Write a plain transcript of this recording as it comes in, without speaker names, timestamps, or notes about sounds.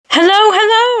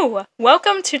Hello!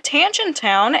 Welcome to Tangent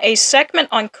Town, a segment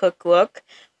on Cook Look,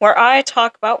 where I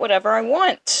talk about whatever I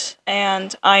want.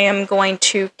 And I am going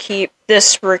to keep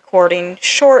this recording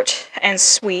short and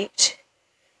sweet,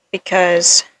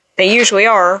 because they usually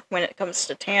are when it comes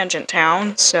to Tangent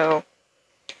Town, so...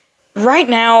 Right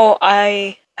now,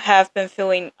 I have been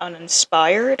feeling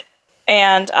uninspired,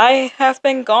 and I have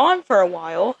been gone for a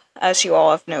while, as you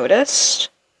all have noticed.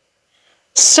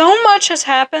 So much has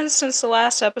happened since the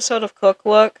last episode of Cook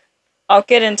Look. I'll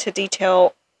get into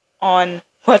detail on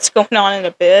what's going on in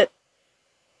a bit.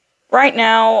 Right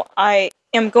now, I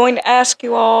am going to ask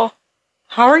you all,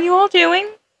 how are you all doing?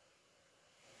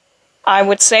 I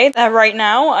would say that right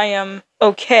now I am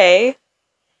okay,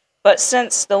 but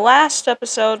since the last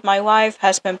episode, my life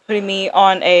has been putting me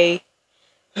on a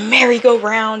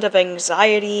merry-go-round of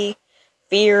anxiety,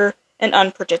 fear, and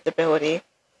unpredictability.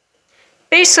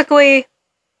 Basically,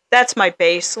 that's my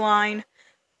baseline,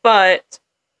 but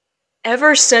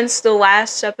ever since the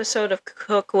last episode of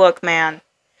Cook Look, man,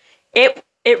 it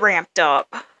ramped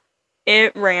up.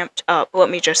 It ramped up, let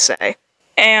me just say.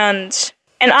 And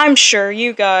I'm sure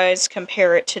you guys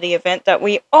compare it to the event that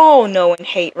we all know and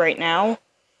hate right now,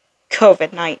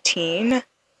 COVID-19.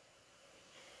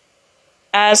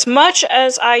 As much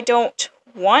as I don't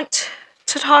want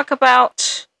to talk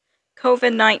about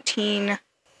COVID-19,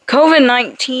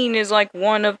 COVID-19 is like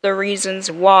one of the reasons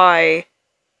why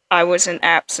I was in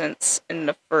absence in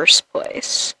the first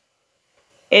place.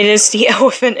 It is the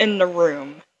elephant in the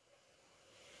room.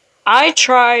 I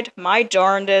tried my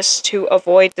darndest to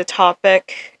avoid the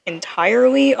topic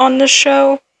entirely on the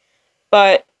show,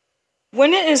 but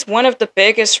when it is one of the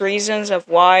biggest reasons of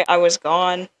why I was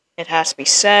gone, it has to be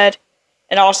said,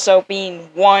 and also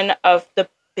being one of the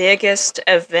biggest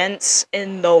events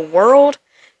in the world,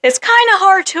 it's kind of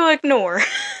hard to ignore.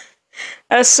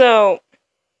 So,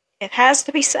 it has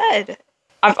to be said.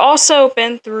 I've also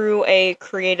been through a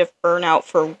creative burnout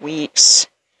for weeks.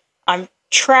 I'm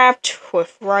trapped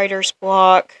with writer's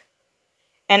block,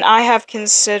 and I have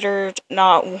considered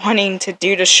not wanting to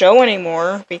do the show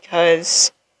anymore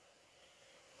because,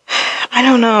 I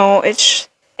don't know, it's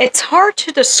hard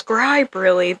to describe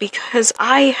really because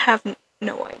I have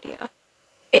no idea.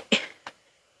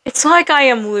 It's like I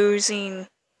am losing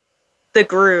the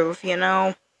groove, you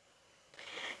know?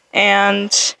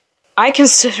 And I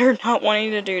considered not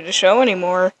wanting to do the show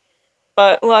anymore,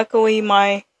 but luckily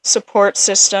my support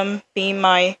system, being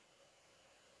my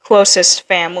closest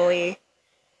family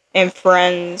and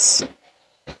friends,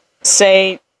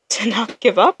 say to not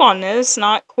give up on this,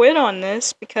 not quit on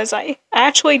this, because I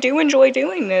actually do enjoy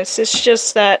doing this. It's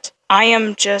just that I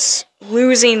am just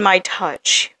losing my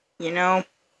touch, you know?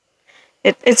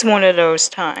 It's one of those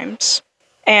times.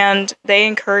 And they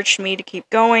encouraged me to keep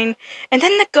going. And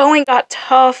then the going got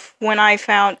tough when I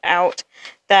found out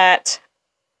that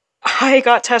I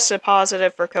got tested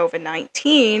positive for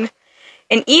COVID-19.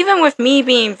 And even with me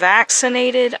being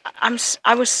vaccinated,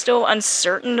 I was still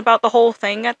uncertain about the whole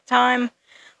thing at the time.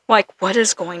 Like, what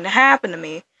is going to happen to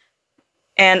me?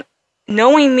 And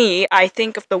knowing me, I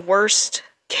think of the worst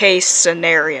case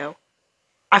scenario.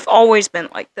 I've always been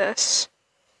like this.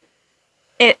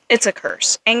 It's a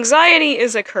curse. Anxiety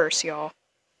is a curse, y'all.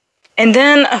 And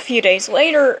then a few days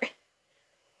later,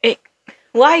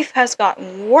 life has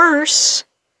gotten worse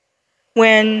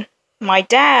when my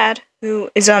dad,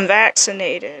 who is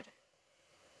unvaccinated,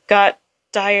 got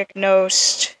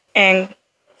diagnosed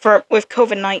with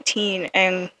COVID-19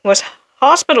 and was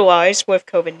hospitalized with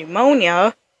COVID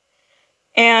pneumonia.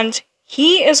 And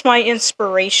he is my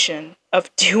inspiration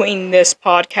of doing this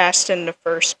podcast in the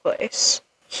first place.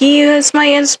 He is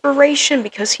my inspiration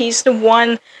because he's the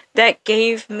one that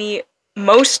gave me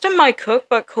most of my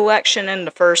cookbook collection in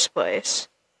the first place.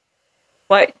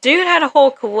 Like, dude had a whole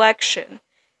collection.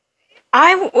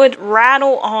 I would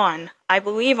rattle on, I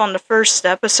believe on the first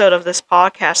episode of this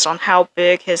podcast, on how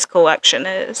big his collection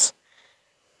is.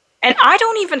 And I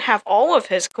don't even have all of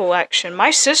his collection. My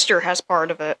sister has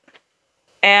part of it.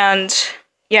 And,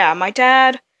 yeah, my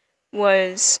dad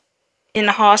was in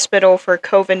the hospital for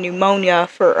COVID pneumonia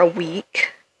for a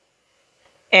week.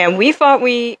 And we thought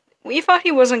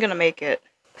he wasn't gonna make it.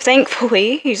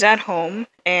 Thankfully, he's at home,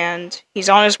 and he's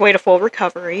on his way to full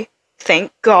recovery.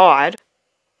 Thank God.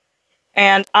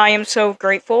 And I am so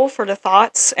grateful for the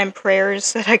thoughts and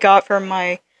prayers that I got from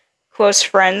my close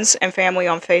friends and family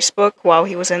on Facebook while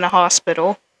he was in the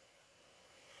hospital.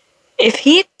 If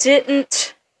he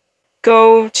didn't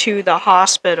go to the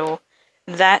hospital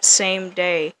that same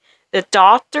day, the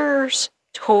doctors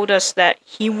told us that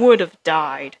he would have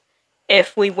died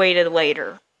if we waited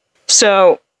later.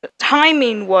 So, the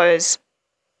timing was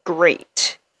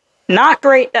great. Not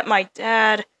great that my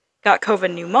dad got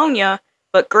COVID pneumonia,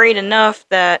 but great enough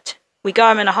that we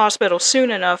got him in a hospital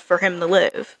soon enough for him to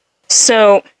live.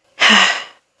 So,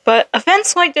 but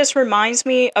events like this reminds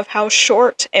me of how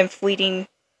short and fleeting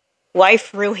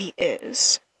life really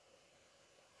is.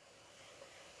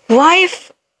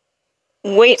 Life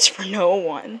waits for no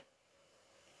one.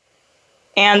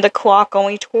 And the clock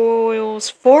only toils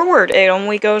forward. It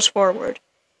only goes forward.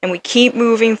 And we keep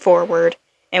moving forward,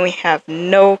 and we have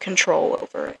no control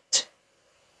over it.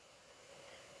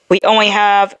 We only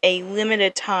have a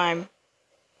limited time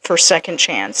for second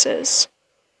chances.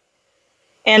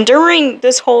 And during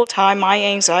this whole time, my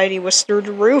anxiety was through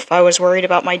the roof. I was worried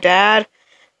about my dad.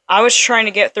 I was trying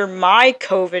to get through my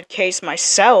COVID case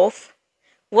myself.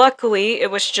 Luckily,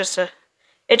 it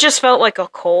just felt like a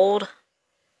cold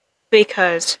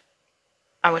because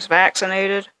I was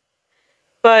vaccinated.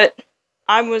 But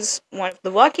I was one of the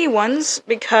lucky ones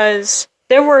because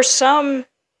there were some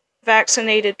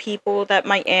vaccinated people that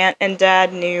my aunt and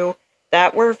dad knew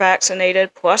that were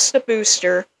vaccinated plus the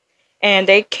booster, and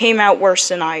they came out worse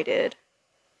than I did.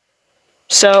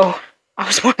 So, I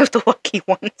was one of the lucky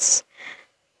ones.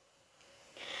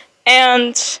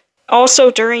 And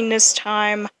also during this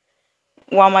time,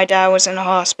 while my dad was in the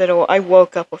hospital, I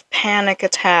woke up with panic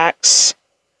attacks,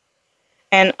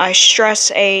 and I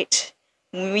stress ate.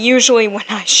 Usually when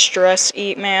I stress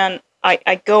eat, man,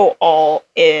 I go all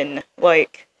in.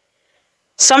 Like,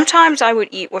 sometimes I would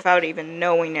eat without even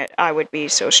knowing it. I would be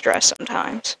so stressed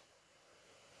sometimes.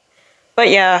 But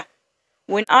yeah,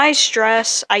 when I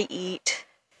stress, I eat.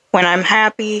 When I'm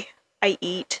happy, I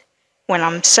eat. When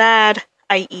I'm sad,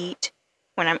 I eat.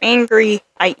 When I'm angry,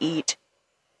 I eat.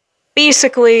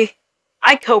 Basically,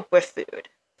 I cope with food.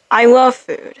 I love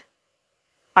food.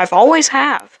 I've always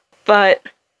have. But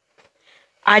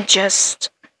I just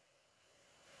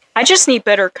need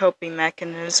better coping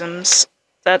mechanisms.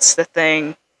 That's the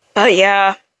thing. But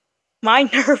yeah, my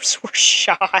nerves were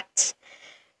shot.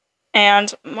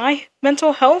 And my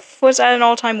mental health was at an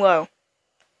all-time low.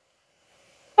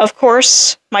 Of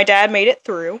course, my dad made it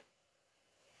through.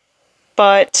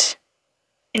 But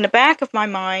in the back of my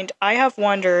mind, I have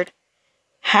wondered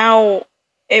how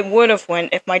it would have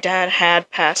went if my dad had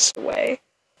passed away.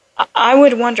 I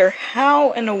would wonder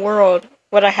how in the world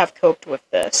would I have coped with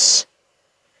this.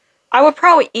 I would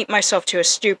probably eat myself to a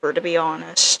stupor, to be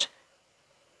honest.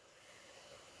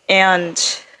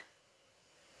 And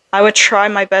I would try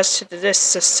my best to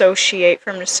disassociate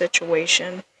from the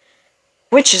situation,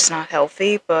 which is not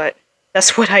healthy, but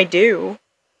that's what I do.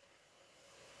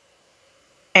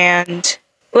 And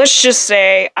let's just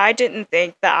say I didn't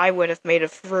think that I would have made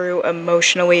it through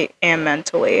emotionally and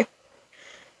mentally.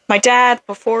 My dad,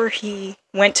 before he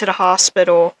went to the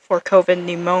hospital for COVID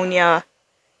pneumonia,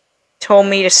 told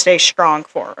me to stay strong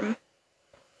for him.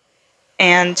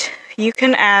 And you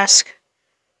can ask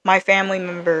my family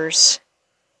members,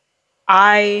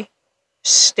 I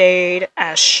stayed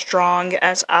as strong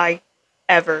as I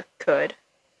ever could.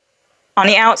 On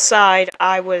the outside,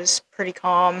 I was pretty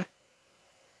calm.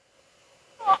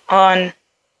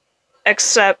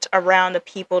 Except around the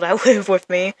people that live with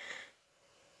me.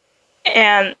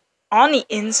 And on the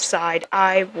inside,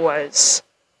 I was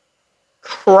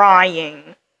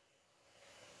crying.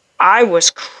 I was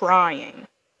crying.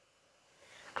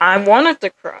 I wanted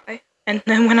to cry. And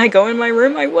then when I go in my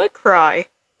room, I would cry.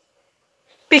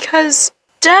 Because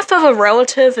death of a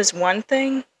relative is one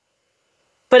thing,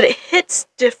 but it hits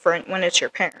different when it's your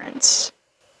parents.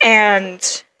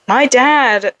 And my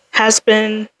dad has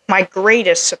been my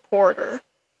greatest supporter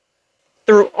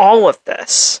through all of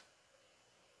this.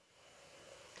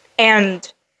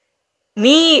 And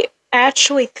me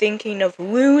actually thinking of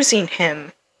losing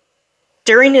him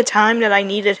during the time that I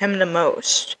needed him the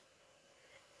most,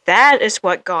 that is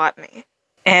what got me.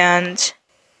 And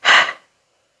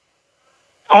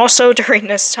also during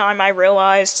this time, I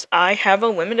realized I have a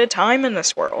limited time in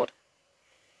this world.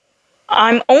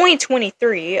 I'm only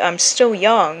 23, I'm still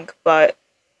young, but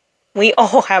we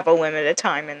all have a limited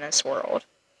time in this world.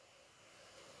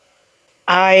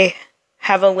 I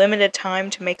have a limited time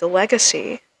to make a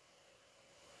legacy.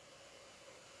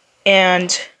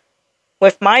 And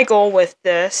with my goal with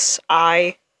this,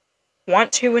 I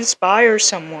want to inspire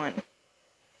someone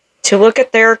to look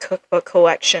at their cookbook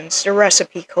collections, their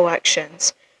recipe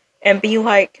collections, and be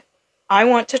like, I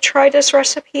want to try this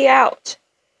recipe out.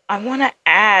 I want to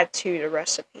add to the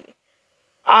recipe.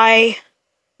 I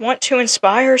want to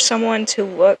inspire someone to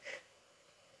look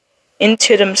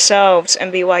into themselves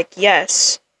and be like,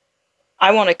 yes,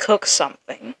 I want to cook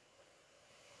something.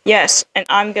 Yes, and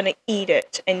I'm going to eat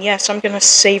it. And yes, I'm going to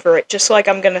savor it just like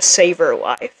I'm going to savor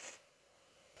life.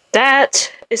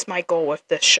 That is my goal with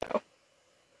this show.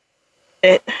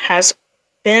 It has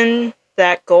been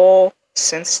that goal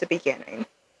since the beginning.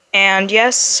 And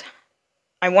yes,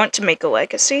 I want to make a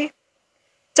legacy. It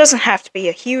doesn't have to be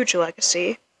a huge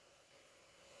legacy.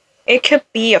 It could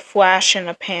be a flash in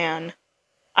a pan.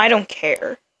 I don't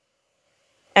care.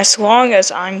 As long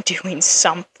as I'm doing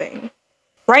something.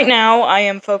 Right now, I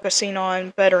am focusing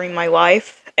on bettering my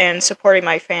life and supporting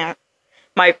my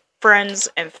friends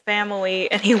and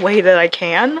family any way that I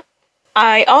can.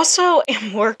 I also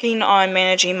am working on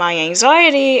managing my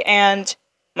anxiety and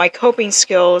my coping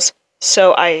skills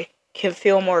so I can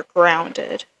feel more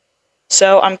grounded.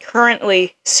 So I'm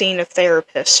currently seeing a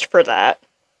therapist for that.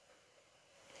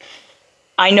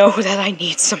 I know that I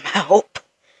need some help.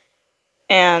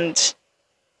 And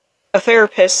a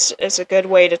therapist is a good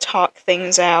way to talk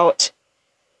things out,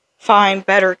 find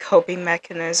better coping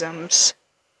mechanisms.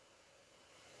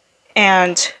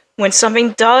 And when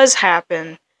something does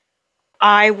happen,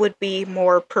 I would be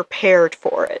more prepared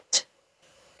for it.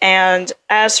 And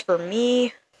as for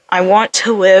me, I want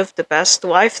to live the best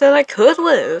life that I could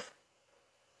live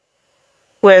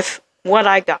with what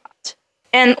I got.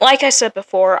 And like I said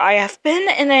before, I have been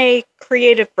in a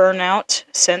creative burnout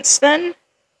since then.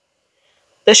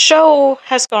 The show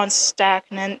has gone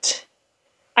stagnant.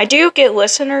 I do get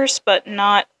listeners, but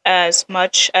not as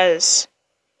much as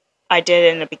I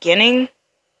did in the beginning.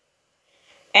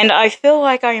 And I feel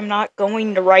like I am not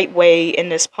going the right way in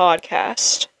this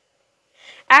podcast.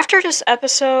 After this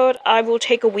episode, I will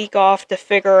take a week off to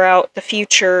figure out the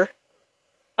future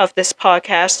of this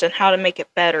podcast and how to make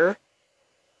it better.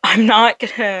 I'm not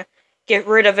gonna get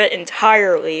rid of it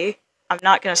entirely. I'm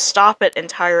not gonna stop it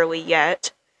entirely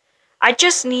yet. I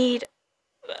just need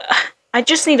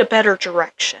a better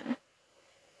direction.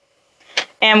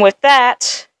 And with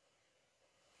that,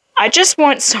 I just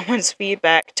want someone's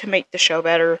feedback to make the show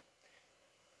better.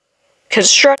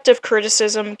 Constructive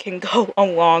criticism can go a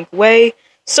long way.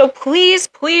 So please,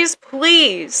 please,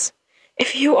 please,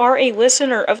 if you are a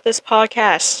listener of this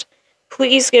podcast,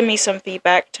 please give me some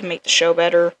feedback to make the show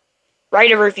better.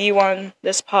 Write a review on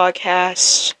this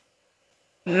podcast.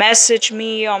 Message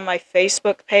me on my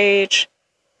Facebook page.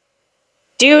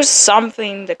 Do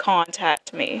something to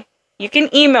contact me. You can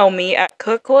email me at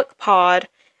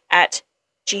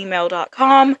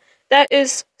cooklookpod@gmail.com. That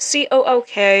is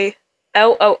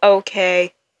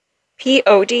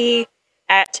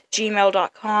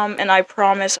COOKLOOKPOD@gmail.com, and I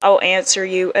promise I'll answer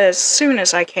you as soon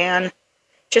as I can.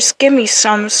 Just give me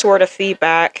some sort of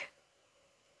feedback.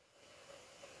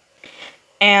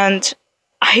 And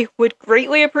I would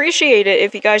greatly appreciate it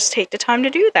if you guys take the time to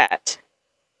do that.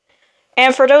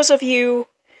 And for those of you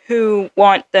who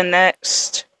want the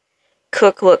next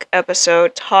Cook Look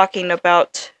episode talking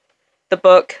about the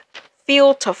book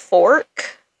Field to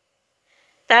Fork,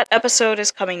 that episode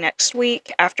is coming next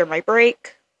week after my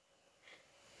break.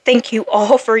 Thank you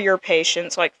all for your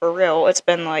patience, like for real. It's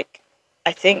been I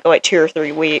think 2 or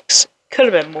 3 weeks.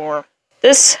 Could have been more.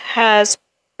 This has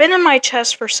been in my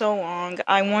chest for so long.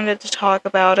 I wanted to talk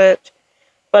about it,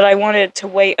 but I wanted to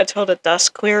wait until the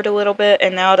dust cleared a little bit,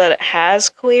 and now that it has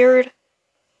cleared,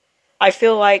 I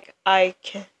feel like I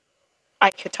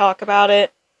could talk about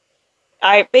it.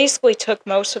 I basically took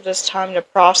most of this time to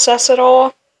process it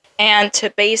all, and to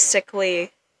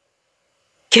basically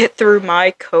get through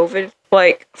my COVID,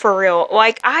 for real.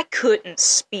 I couldn't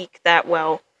speak that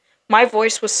well. My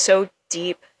voice was so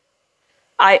deep.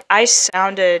 I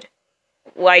sounded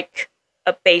like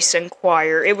a bass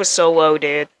choir. It was so low,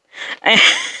 dude.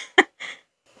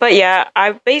 But yeah,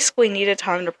 I basically needed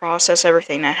time to process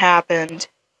everything that happened.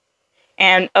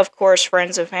 And of course,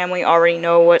 friends and family already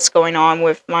know what's going on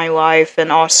with my life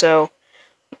and also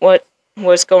what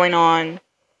was going on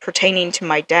pertaining to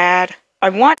my dad. I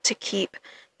want to keep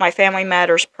my family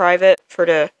matters private for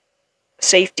the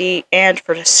safety and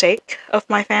for the sake of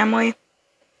my family.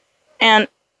 And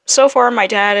so far, my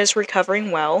dad is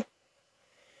recovering well.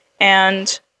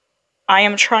 And I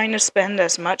am trying to spend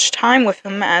as much time with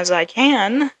him as I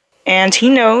can. And he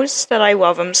knows that I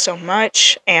love him so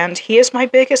much. And he is my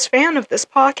biggest fan of this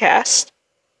podcast.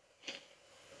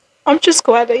 I'm just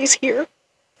glad that he's here.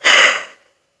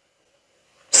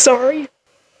 Sorry.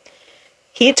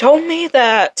 He told me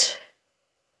that,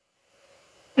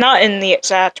 not in the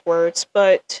exact words,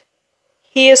 but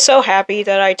he is so happy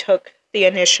that I took the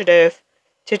initiative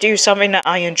to do something that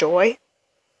I enjoy.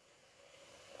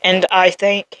 And I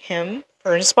thank him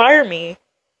for inspiring me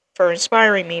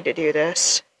to do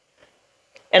this.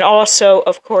 And also,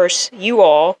 of course, you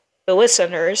all, the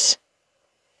listeners,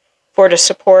 for the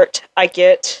support I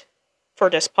get for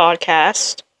this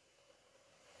podcast.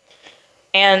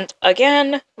 And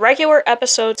again, regular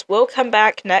episodes will come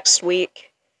back next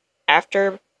week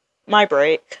after my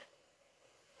break.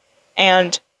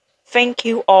 And thank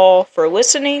you all for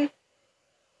listening.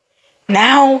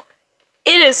 Now,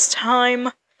 it is time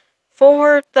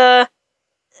for the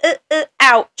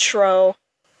outro.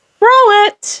 Roll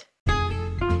it!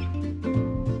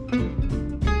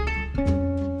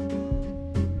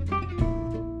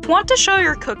 Want to show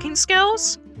your cooking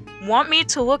skills? Want me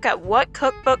to look at what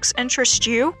cookbooks interest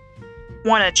you?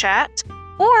 Want to chat?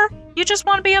 Or you just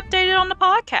want to be updated on the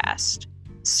podcast?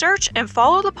 Search and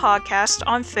follow the podcast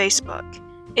on Facebook.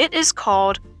 It is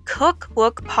called Cook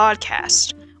Look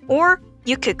Podcast, or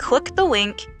you could click the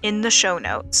link in the show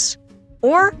notes.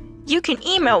 Or you can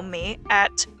email me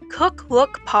at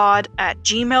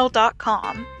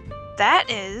cooklookpod@gmail.com. That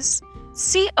is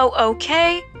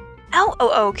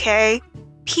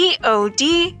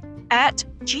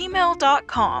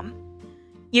COOKLOOKPOD@gmail.com.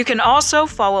 You can also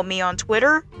follow me on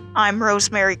Twitter. I'm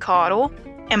Rosemary Caudle,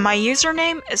 and my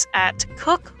username is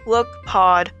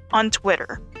 @CookLookPod on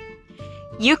Twitter.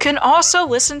 You can also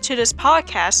listen to this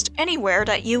podcast anywhere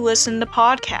that you listen to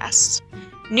podcasts.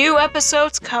 New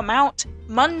episodes come out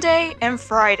Monday and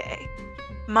Friday.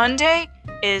 Monday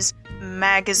is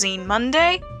Magazine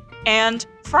Monday, and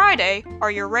Friday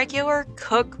are your regular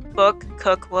Cookbook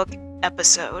Cooklook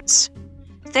episodes.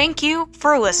 Thank you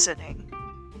for listening.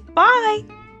 Bye!